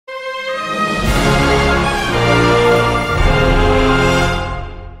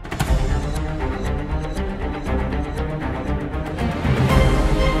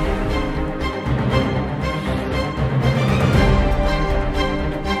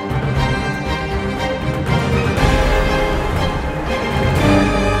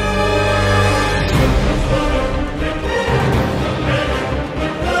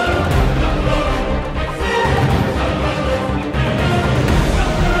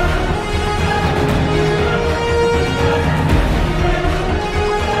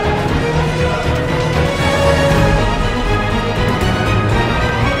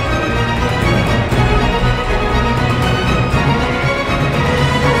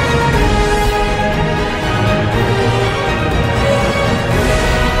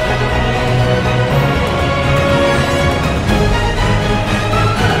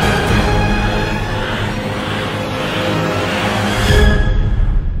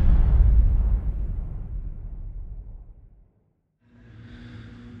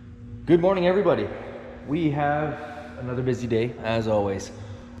Good morning, everybody. We have another busy day, as always.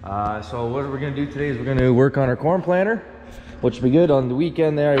 So what we're gonna do today is we're gonna work on our corn planter, which will be good. On the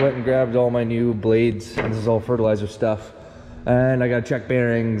weekend there, I went and grabbed all my new blades, and this is all fertilizer stuff. And I gotta check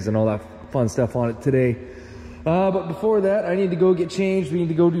bearings and all that fun stuff on it today. But before that, I need to go get changed. We need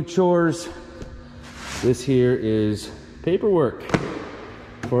to go do chores. This here is paperwork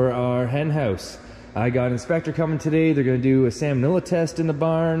for our hen house. I got an inspector coming today. They're gonna do a salmonella test in the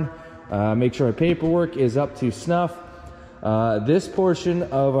barn. Make sure our paperwork is up to snuff. This portion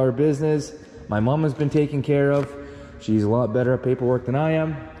of our business, my mom has been taking care of. She's a lot better at paperwork than I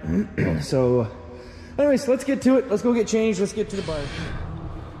am. So, anyways, let's get to it. Let's go get changed. Let's get to the barn.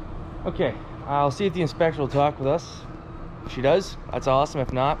 Okay, I'll see if the inspector will talk with us. If she does, that's awesome.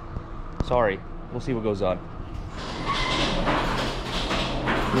 If not, sorry. We'll see what goes on.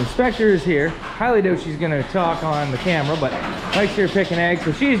 The inspector is here. Highly doubt she's gonna talk on the camera, but right here picking eggs.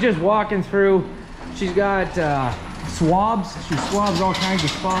 So she's just walking through. She's got swabs. She swabs all kinds of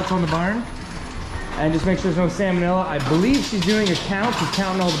spots on the barn and just make sure there's no salmonella. I believe she's doing a count. She's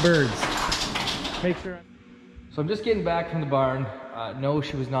counting all the birds. Make sure. So I'm just getting back from the barn. No,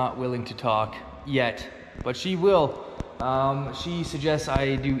 she was not willing to talk yet, but she will. She suggests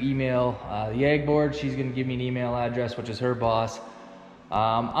I do email the egg board. She's gonna give me an email address, which is her boss.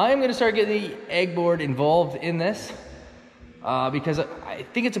 I'm going to start getting the egg board involved in this because I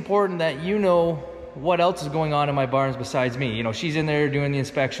think it's important that you know what else is going on in my barns besides me. You know, she's in there doing the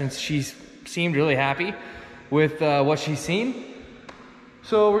inspections. She's seemed really happy with what she's seen.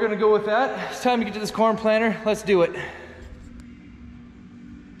 So we're going to go with that. It's time to get to this corn planter. Let's do it.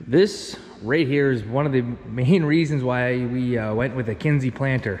 This right here is one of the main reasons why we went with a kinze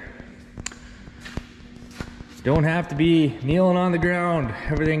planter. Don't have to be kneeling on the ground.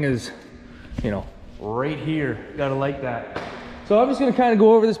 Everything is, you know, right here. Gotta like that. So I'm just gonna kind of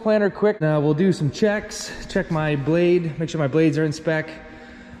go over this planter quick. Now we'll do some checks. Check my blade, make sure my blades are in spec.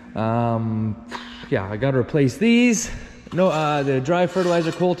 Yeah, I gotta replace these. No, the dry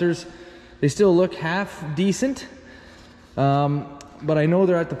fertilizer coulters, they still look half decent. But I know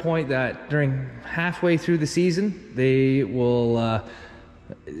they're at the point that during halfway through the season, they will,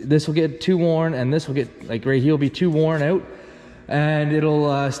 this will get too worn, and this will get, like right here will be too worn out, and it'll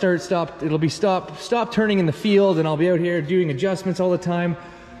it'll be stop turning in the field, and I'll be out here doing adjustments all the time.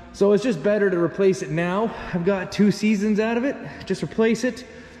 So it's just better to replace it now. I've got 2 seasons out of it. Just replace it.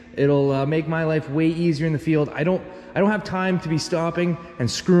 It'll make my life way easier in the field. I don't have time to be stopping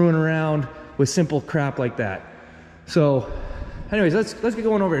and screwing around with simple crap like that. So anyways, let's get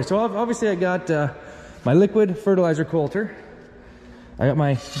going over here. So obviously I got my liquid fertilizer coulter. I got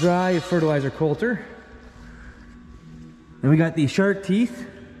my dry fertilizer coulter. Then we got the shark teeth.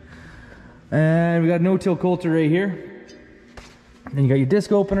 And we got no-till coulter right here. Then you got your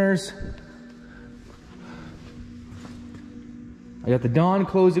disc openers. I got the Dawn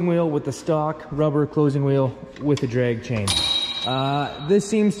closing wheel with the stock rubber closing wheel with the drag chain. This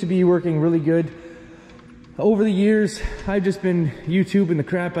seems to be working really good. Over the years, I've just been YouTubing the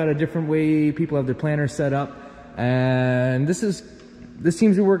crap out of different way people have their planters set up. And this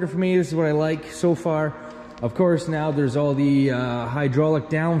seems to be working for me. This is what I like so far. Of course, now there's all the hydraulic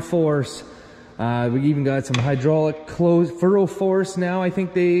downforce. We even got some hydraulic furrow force now, I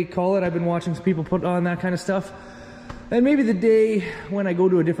think they call it. I've been watching some people put on that kind of stuff. And maybe the day when I go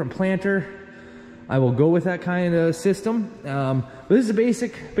to a different planter, I will go with that kind of system. But this is a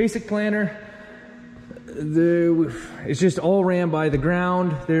basic planter. It's just all ran by the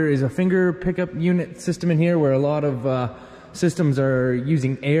ground. There is a finger pickup unit system in here where a lot of systems are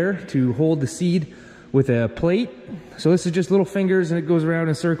using air to hold the seed with a plate. So this is just little fingers, and it goes around in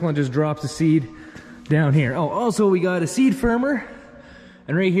a circle and just drops the seed down here. Oh, also we got a seed firmer,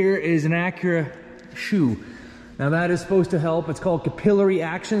 and right here is an Acura shoe. Now that is supposed to help. It's called capillary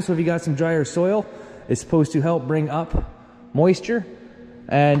action. So if you got some drier soil, it's supposed to help bring up moisture.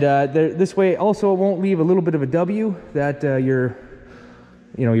 And this way also it won't leave a little bit of a W that your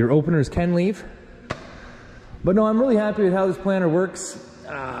openers can leave. But no, I'm really happy with how this planter works.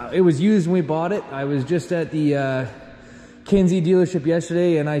 It was used when we bought it. I was just at the kinze dealership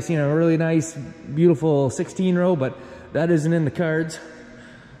yesterday, and I seen a really nice, beautiful 16 row, but that isn't in the cards.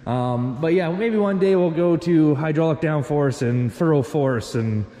 But yeah, maybe one day we'll go to hydraulic downforce and furrow force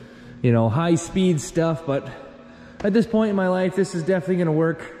and, you know, high speed stuff. But at this point in my life, this is definitely going to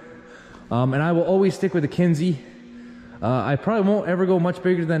work. And I will always stick with the kinze. I probably won't ever go much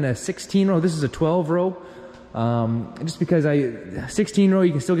bigger than a 16 row. This is a 12 row. Just because 16 row,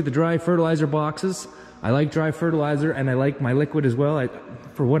 you can still get the dry fertilizer boxes. I like dry fertilizer, and I like my liquid as well.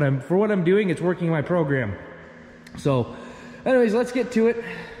 For what I'm doing, it's working in my program. So anyways, let's get to it.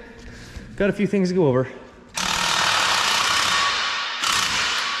 got a few things to go over.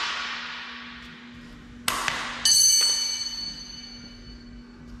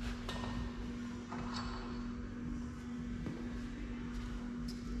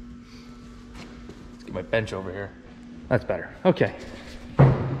 Let's get my bench over here. That's better. Okay. So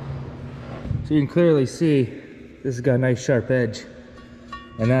you can clearly see this has got a nice sharp edge,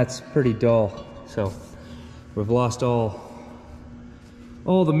 and that's pretty dull. So we've lost all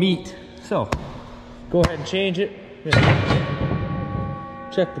the meat. So go ahead and change it. Just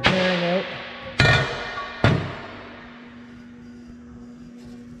check the bearing out.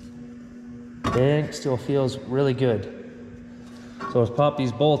 Bearing still feels really good. So let's pop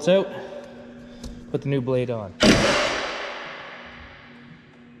these bolts out, put the new blade on.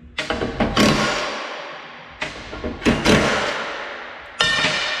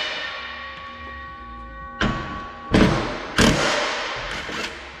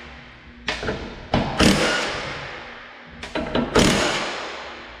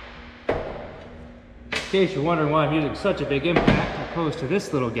 In case you're wondering why I'm using such a big impact opposed to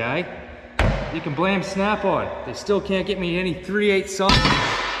this little guy, you can blame Snap-on. They still can't get me any 3/8 sockets.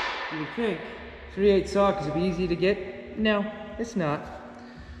 You would think 3/8 sockets would be easy to get. No, it's not.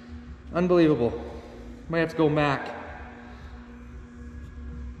 Unbelievable. Might have to go Mac.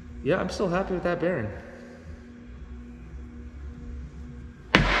 Yeah, I'm still happy with that bearing.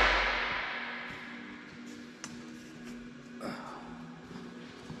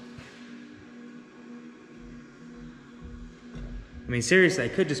 I mean, seriously, I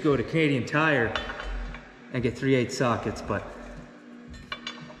could just go to Canadian Tire and get 3/8 sockets, but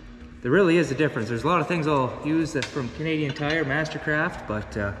there really is a difference. There's a lot of things I'll use that from Canadian Tire, Mastercraft,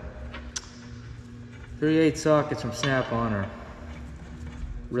 but 3/8 sockets from Snap-on are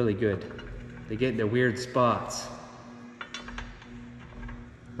really good. They get into weird spots.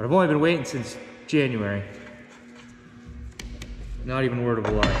 But I've only been waiting since January. Not even a word of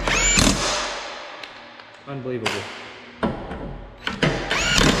a lie. Unbelievable.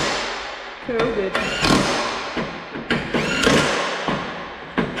 COVID.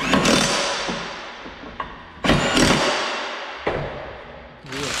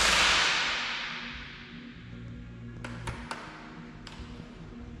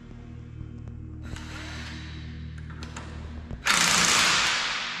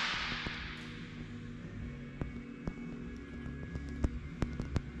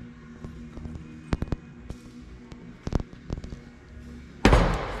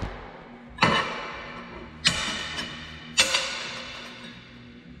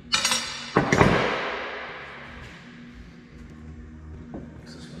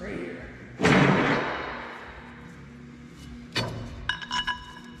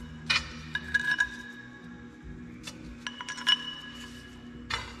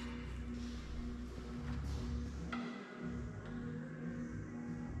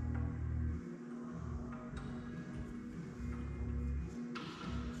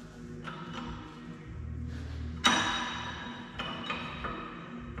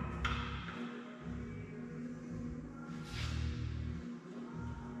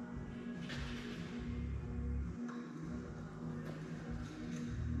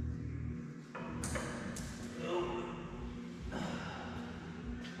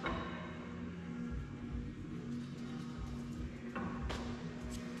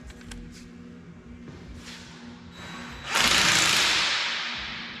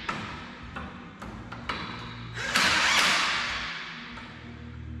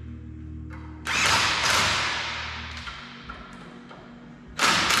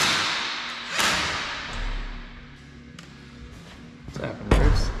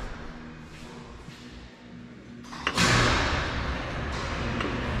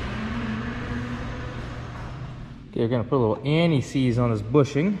 Okay, we're gonna put a little anti-seize on this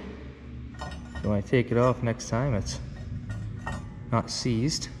bushing. So when I take it off next time, it's not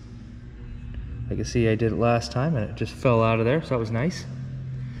seized. I can see I did it last time and it just fell out of there, so that was nice.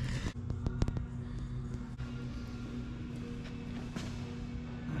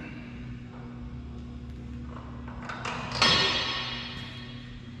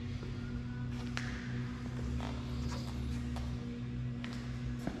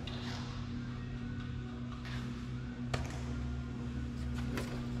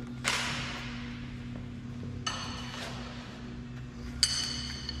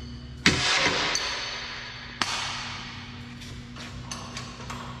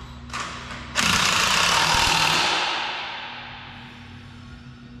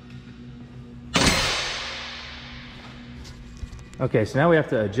 Okay, so now we have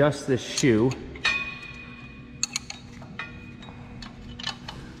to adjust this shoe.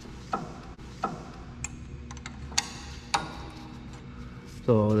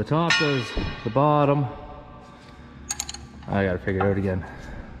 So the top does the bottom. I gotta figure it out again.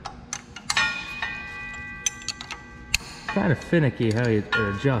 Kind of finicky how you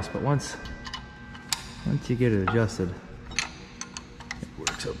adjust, but once you get it adjusted, it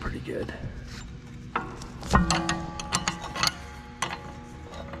works out pretty good.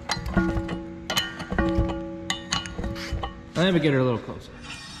 Let me get her a little closer.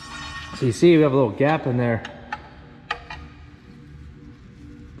 So you see we have a little gap in there.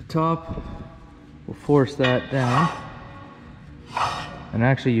 The top will force that down. And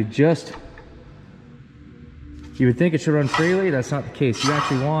actually you would think it should run freely. That's not the case. You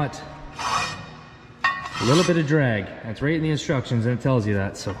actually want a little bit of drag. That's right in the instructions and it tells you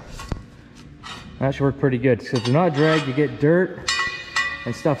that. So that should work pretty good. So if you're not dragged, you get dirt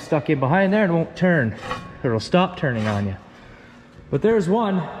and stuff stuck in behind there and it won't turn. It'll stop turning on you. But there's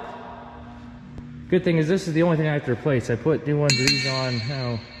one. Good thing is this is the only thing I have to replace. I put new ones of these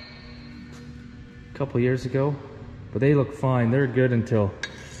on a couple years ago, but they look fine. They're good until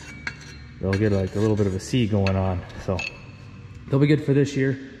they'll get like a little bit of a sea going on. So they'll be good for this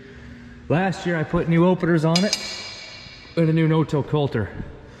year. Last year I put new openers on it and a new no-toe coulter.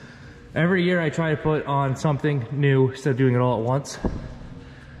 Every year I try to put on something new instead of doing it all at once.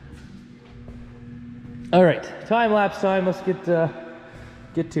 All right, time-lapse time. Let's get to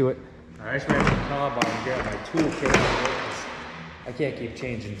it. All right, I just ran the knob on and grab my toolkit. I can't keep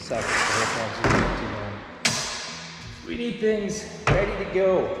changing sockets. We need things ready to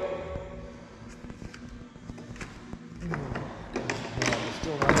go.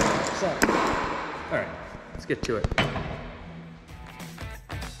 Still not 100%. All right, let's get to it.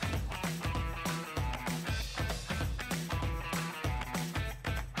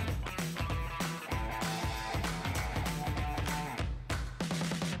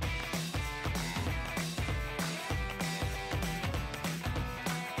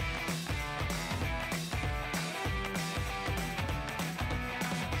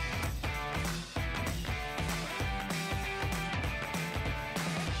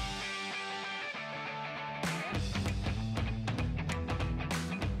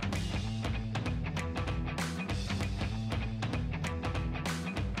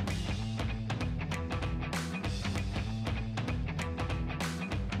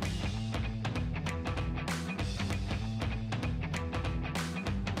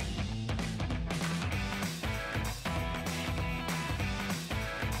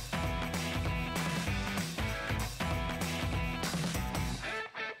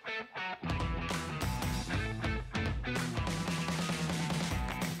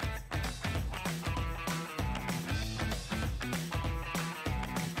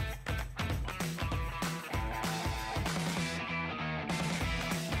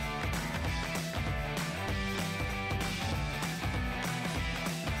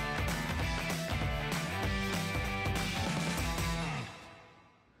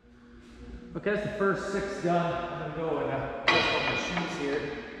 Okay, that's the first 6 done. I'm gonna go and put on my shoes here.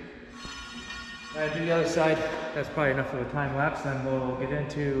 And do the other side. That's probably enough of a time lapse. Then we'll get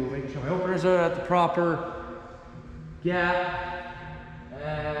into making sure my openers are at the proper gap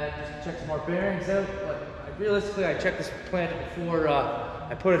and just check some more bearings out. But realistically, I checked this plant before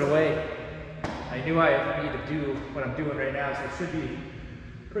I put it away. I knew I need to do what I'm doing right now, so it should be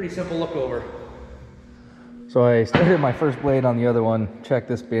a pretty simple look over. So I started my first blade on the other one, checked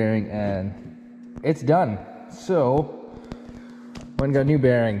this bearing, and it's done. So, went and got new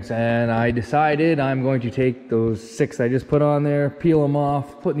bearings, and I decided I'm going to take those 6 I just put on there, peel them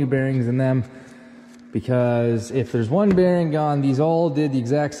off, put new bearings in them, because if there's one bearing gone, these all did the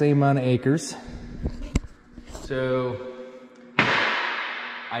exact same amount of acres. So,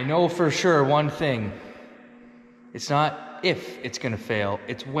 I know for sure one thing. It's not if it's gonna fail,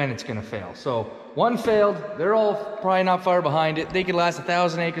 it's when it's gonna fail. So, one failed, they're all probably not far behind it. They could last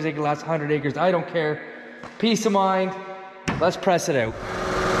 1,000 acres, they could last 100 acres, I don't care. Peace of mind, let's press it out.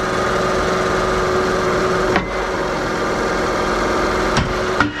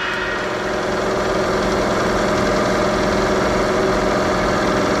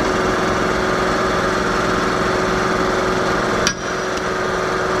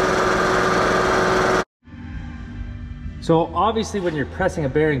 So obviously when you're pressing a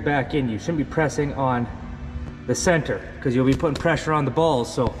bearing back in, you shouldn't be pressing on the center because you'll be putting pressure on the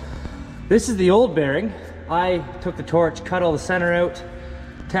balls. So this is the old bearing. I took the torch, cut all the center out,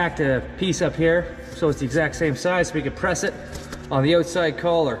 tacked a piece up here so it's the exact same size so we could press it on the outside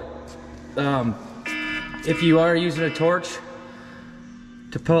collar. If you are using a torch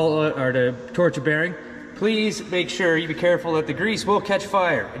to pull or to torch a bearing, please make sure you be careful that the grease will catch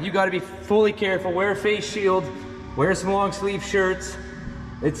fire. And you got to be fully careful, wear a face shield, wear some long sleeve shirts,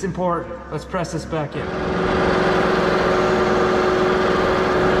 It's important. Let's press this back in.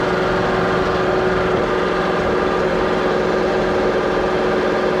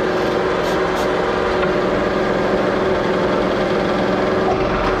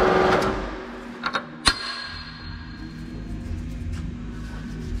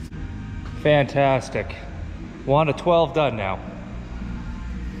 Fantastic. 1 to 12 done now.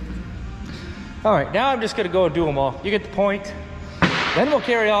 All right, now I'm just gonna go and do them all. You get the point. Then we'll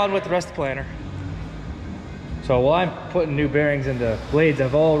carry on with the rest of the planter. So while I'm putting new bearings into blades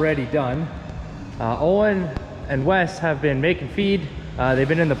I've already done, Owen and Wes have been making feed. They've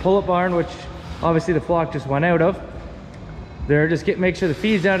been in the pull-up barn, which obviously the flock just went out of. They're just make sure the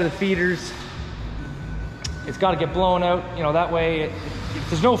feed's out of the feeders. It's got to get blown out, you know, that way if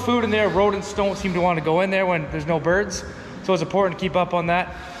there's no food in there, rodents don't seem to want to go in there when there's no birds. So it's important to keep up on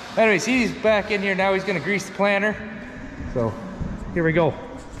that. Anyways, he's back in here now. He's gonna grease the planter. So here we go.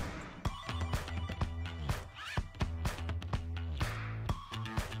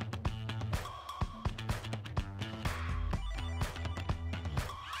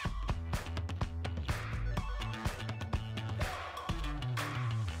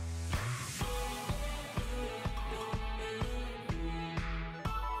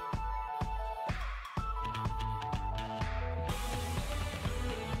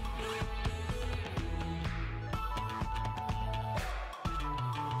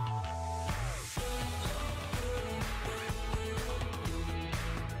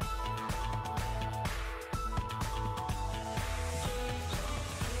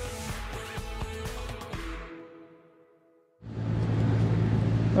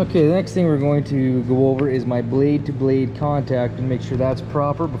 Okay, the next thing we're going to go over is my blade to blade contact and make sure that's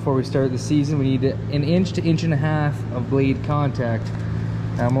proper before we start the season. We need 1 inch to 1.5 inches of blade contact.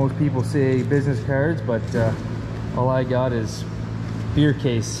 Now most people say business cards, but all I got is beer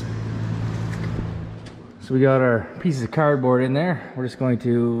case. So we got our pieces of cardboard in there. We're just going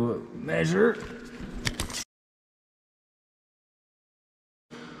to measure.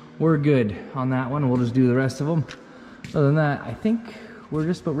 We're good on that one. We'll just do the rest of them. Other than that, I think we're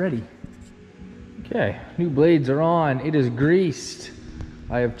just about ready. Okay, new blades are on. It is greased.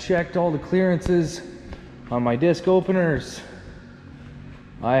 I have checked all the clearances on my disc openers.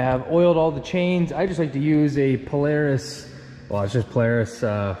 I have oiled all the chains. I just like to use a Polaris, well, it's just Polaris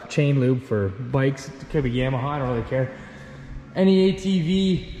chain lube for bikes. It could be Yamaha, I don't really care. Any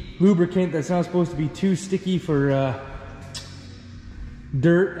ATV lubricant that's not supposed to be too sticky for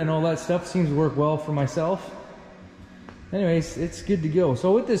dirt and all that stuff seems to work well for myself. Anyways, it's good to go.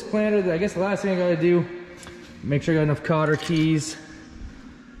 So with this planter, I guess the last thing I gotta do, make sure I got enough cotter keys.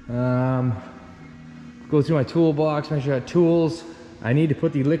 Go through my toolbox, make sure I got tools. I need to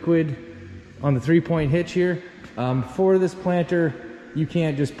put the liquid on the 3-point hitch here. For this planter, you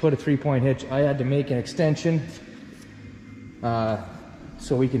can't just put a 3-point hitch. I had to make an extension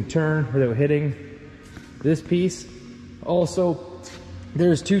so we can turn without hitting this piece. Also,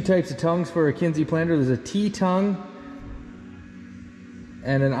 there's 2 types of tongues for a kinze planter. There's a T tongue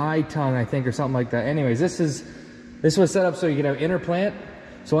and an I tongue, I think, or something like that. Anyways, this was set up so you could have inner plant.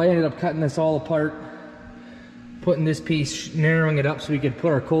 So I ended up cutting this all apart, putting this piece, narrowing it up so we could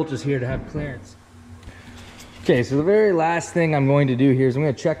put our coulters here to have clearance. Okay, so the very last thing I'm going to do here is I'm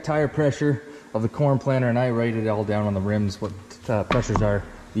going to check tire pressure of the corn planter, and I write it all down on the rims what pressures are.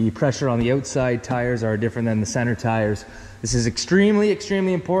 The pressure on the outside tires are different than the center tires. This is extremely,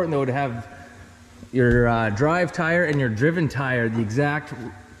 extremely important though, to have your drive tire and your driven tire the exact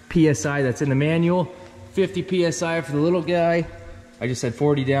PSI that's in the manual. 50 PSI for the little guy. I just said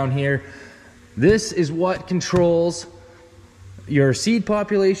 40 down here. This is what controls your seed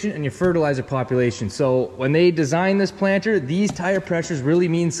population and your fertilizer population. So when they design this planter, these tire pressures really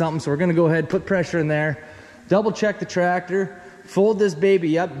mean something. So we're gonna go ahead, put pressure in there, double check the tractor, fold this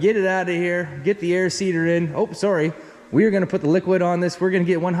baby up, get it out of here, get the air seeder in. Oh, sorry. We are going to put the liquid on this. We're going to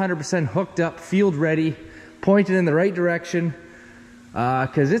get 100% hooked up, field ready, pointed in the right direction,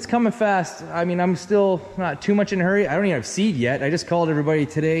 because it's coming fast. I mean, I'm still not too much in a hurry. I don't even have seed yet. I just called everybody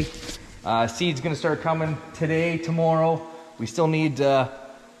today. Seed's going to start coming today, tomorrow. We still need our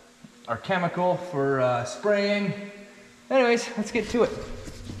chemical for spraying. Anyways, let's get to it.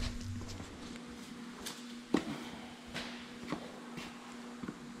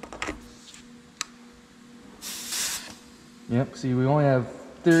 Yep, see, we only have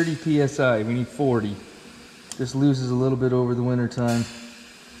 30 PSI, we need 40. This loses a little bit over the winter time.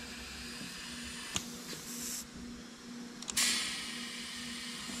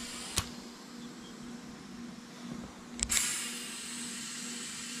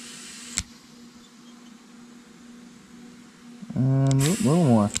 A little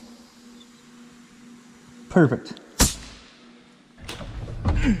more. Perfect.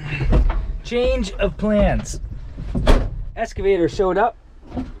 Change of plans. Excavator showed up.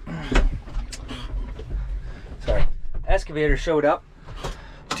 Sorry. Excavator showed up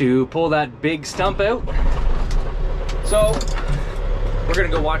to pull that big stump out. So we're gonna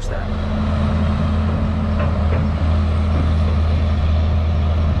go watch that.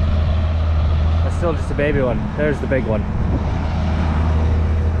 That's still just a baby one. There's the big one.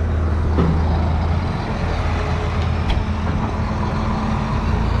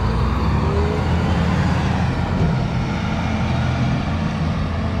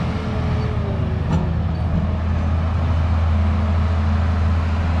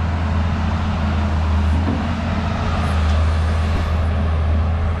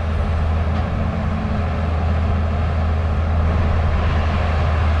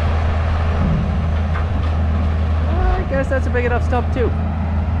 That's a big enough stump too.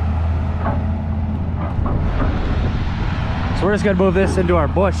 So we're just gonna move this into our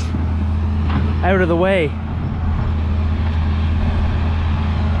bush out of the way.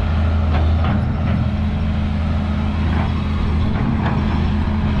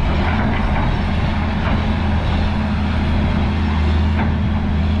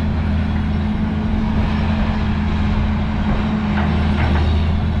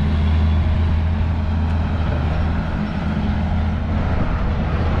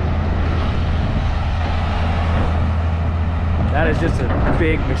 That is just a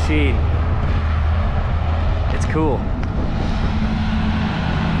big machine. It's cool.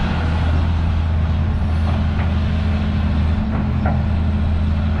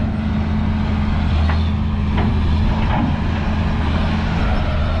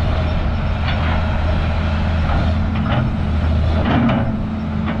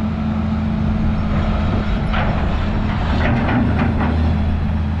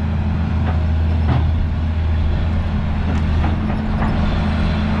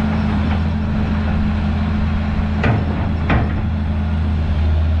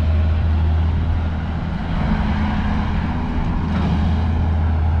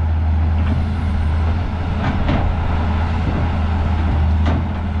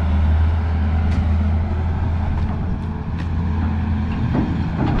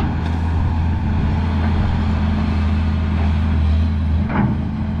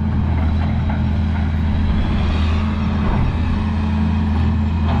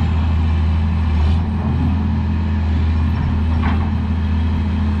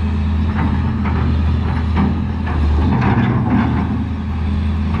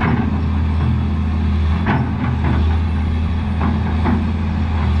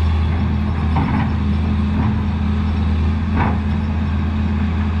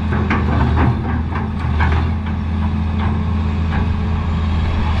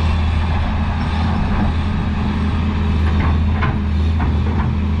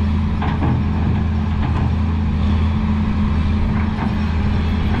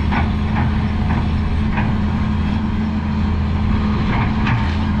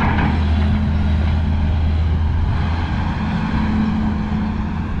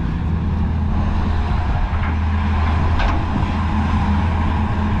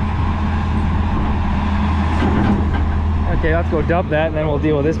 Okay, let's go dump that and then we'll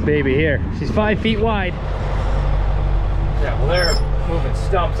deal with this baby here. She's 5 feet wide. Yeah, well they're moving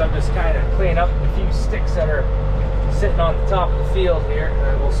stumps. I'm just kind of cleaning up a few sticks that are sitting on the top of the field here. And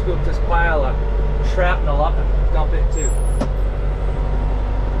then we'll scoop this pile of shrapnel up and dump it too.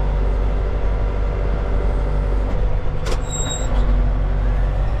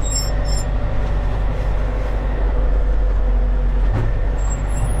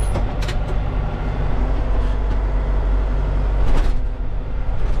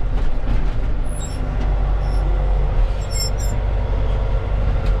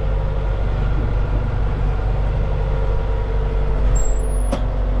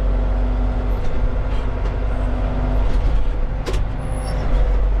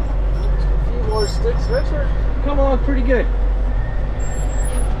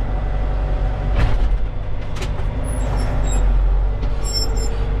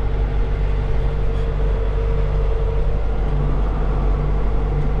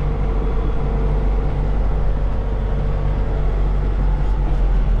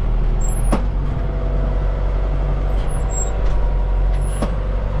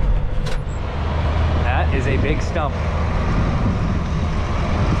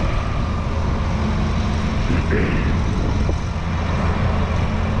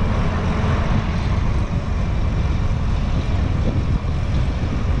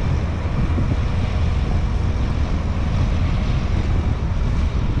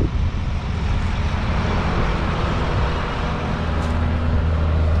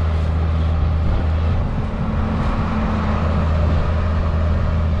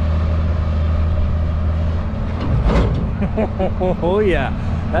 Oh yeah,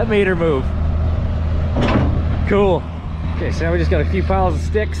 that made her move. Cool. Okay, so now we just got a few piles of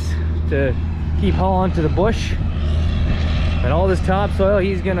sticks to keep hauling to the bush. And all this topsoil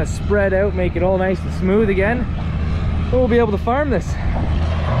he's gonna spread out, make it all nice and smooth again. We'll be able to farm this.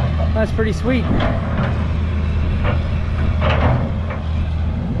 That's pretty sweet.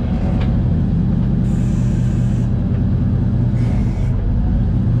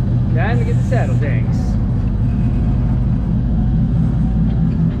 Time to get the saddle tanks.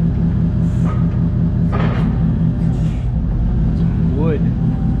 Wood.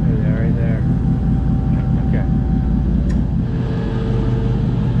 Right there. Okay.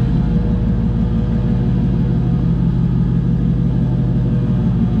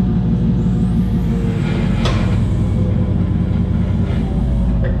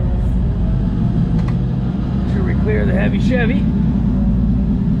 Should we clear the heavy Chevy?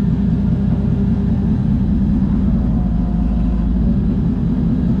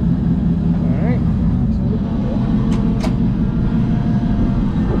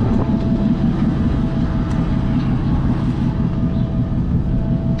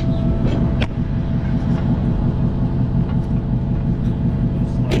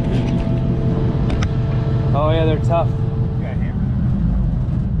 Oh yeah, they're tough. Got him.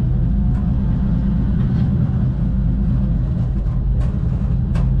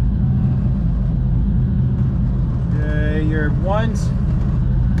 Your ones.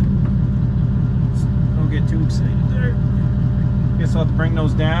 Don't get too excited there. Guess I'll have to bring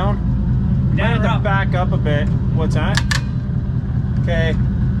those down. Might have to back up a bit. What's that? Okay.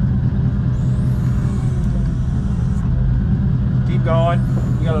 Keep going.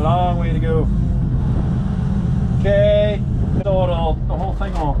 You got a long way to go. Okay, so the whole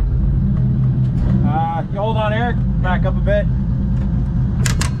thing will, you hold on, Eric, back up a bit.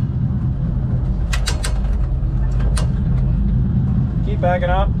 Keep backing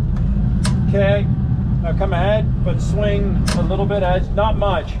up. Okay, now come ahead, but swing a little bit, not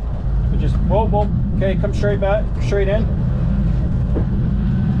much, but just whoa, whoa. Okay, come straight back, straight in.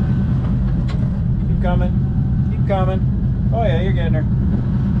 Keep coming, keep coming. Oh yeah, you're getting her.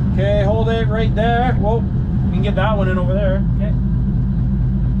 Okay, hold it right there. Whoa. You can get that one in over there. Okay.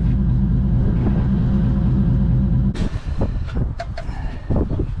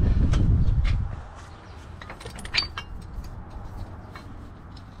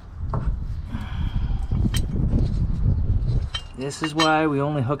 This is why we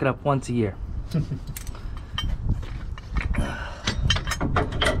only hook it up once a year.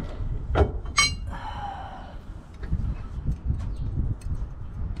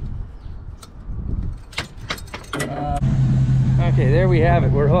 Okay, there we have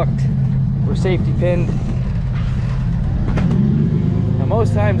it. We're hooked. We're safety pinned. Now,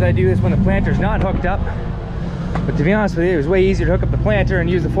 most times I do this when the planter's not hooked up. But to be honest with you, it was way easier to hook up the planter and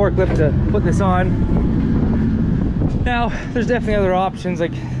use the forklift to put this on. Now, there's definitely other options,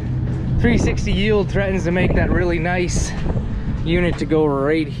 like 360 yield threatens to make that really nice unit to go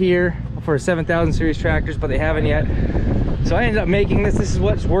right here for 7000 series tractors, but they haven't yet. So I ended up making this. This is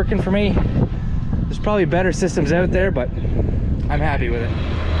what's working for me. There's probably better systems out there, but I'm happy with it.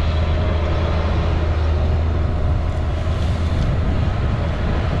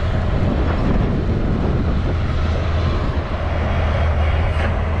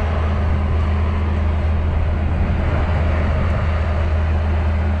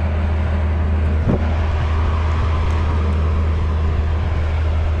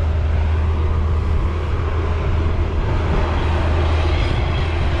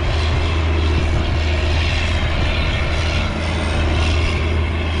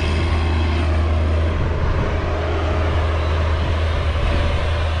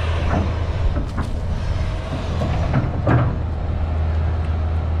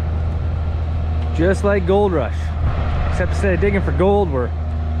 Just like Gold Rush, except instead of digging for gold, we're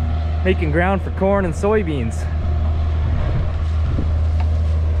making ground for corn and soybeans.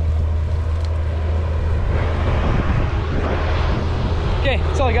 Okay,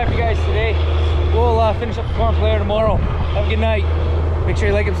 that's all I got for you guys today. We'll finish up the corn player tomorrow. Have a good night. Make sure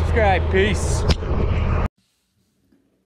you like and subscribe. Peace.